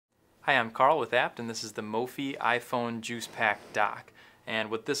Hi, I'm Carl with abt, and this is the mophie iPhone Juice Pack Dock. And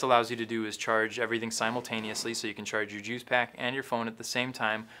what this allows you to do is charge everything simultaneously, so you can charge your juice pack and your phone at the same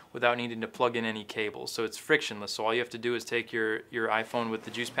time without needing to plug in any cables. So it's frictionless, so all you have to do is take your iPhone with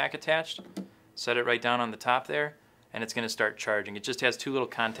the juice pack attached, set it right down on the top there, and it's going to start charging. It just has two little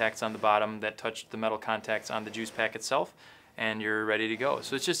contacts on the bottom that touch the metal contacts on the juice pack itself, and you're ready to go.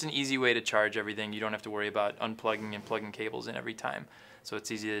 So it's just an easy way to charge everything. You don't have to worry about unplugging and plugging cables in every time. So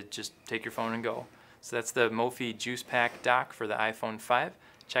it's easy to just take your phone and go. So that's the mophie Juice Pack Dock for the iPhone 5.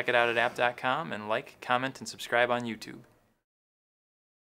 Check it out at abt.com and like, comment, and subscribe on YouTube.